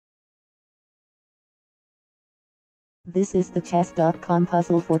This is the chess.com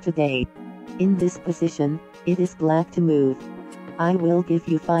puzzle for today. In this position, it is black to move. I will give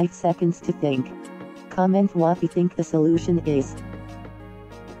you 5 seconds to think. Comment what you think the solution is.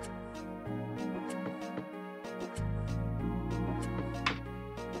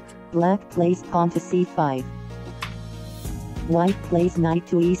 Black plays pawn to c5. White plays knight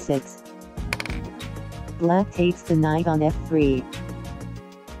to e6. Black takes the knight on f3.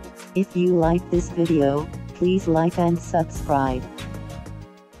 If you like this video, please like and subscribe.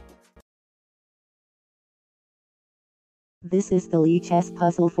 This is the Lichess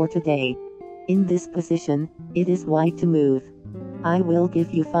puzzle for today. In this position, it is white to move. I will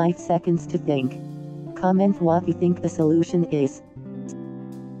give you 5 seconds to think. Comment what you think the solution is.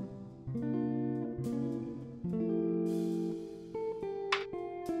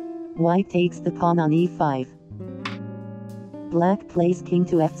 White takes the pawn on e5. Black plays king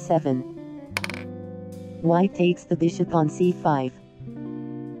to f7. White takes the bishop on c5.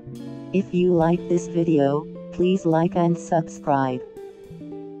 If you like this video, please like and subscribe.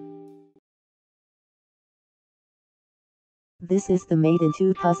 This is the mate in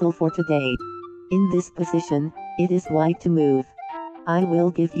 2 puzzle for today. In this position, it is white to move. I will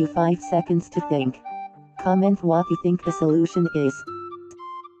give you 5 seconds to think. Comment what you think the solution is.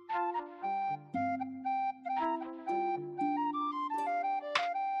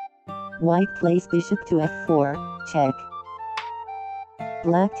 White plays bishop to f4, check.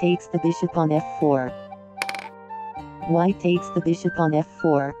 Black takes the bishop on f4. White takes the bishop on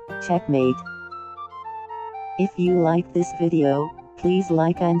f4, checkmate. If you like this video, please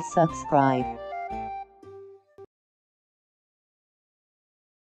like and subscribe.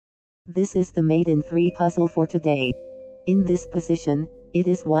 This is the mate in 3 puzzle for today. In this position, it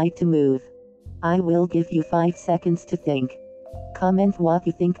is white to move. I will give you 5 seconds to think. Comment what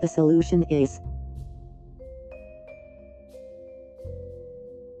you think the solution is.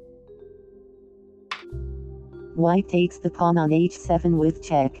 White takes the pawn on h7 with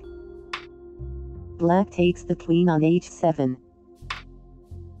check. Black takes the queen on h7.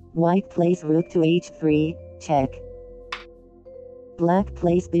 White plays rook to h3, check. Black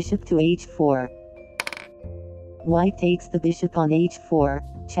plays bishop to h4. White takes the bishop on h4,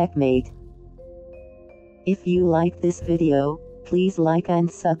 checkmate. If you like this video, please like and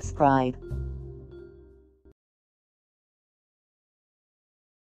subscribe.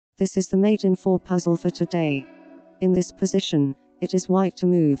 This is the mate in 4 puzzle for today. In this position, it is white to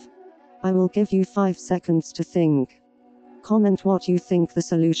move. I will give you 5 seconds to think. Comment what you think the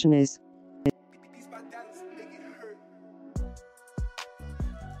solution is.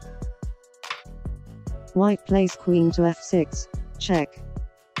 White plays queen to f6, check.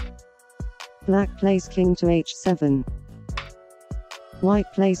 Black plays king to h7.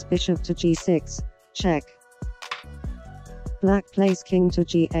 White plays bishop to g6, check. Black plays king to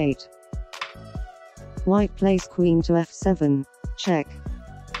g8. White plays queen to f7, check.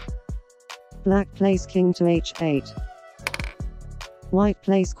 Black plays king to h8. White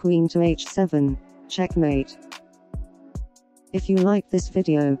plays queen to h7, checkmate. If you like this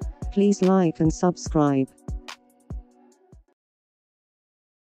video, please like and subscribe.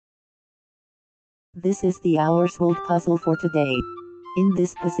 This is the Auerswald puzzle for today. In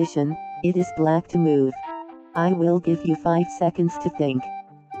this position, it is black to move. I will give you 5 seconds to think.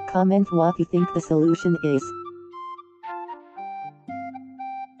 Comment what you think the solution is.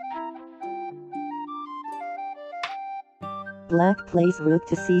 Black plays rook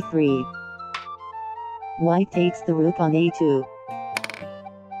to c3. White takes the rook on a2.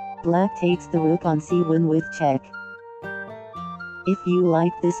 Black takes the rook on c1 with check. If you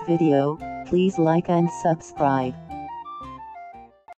like this video, please like and subscribe.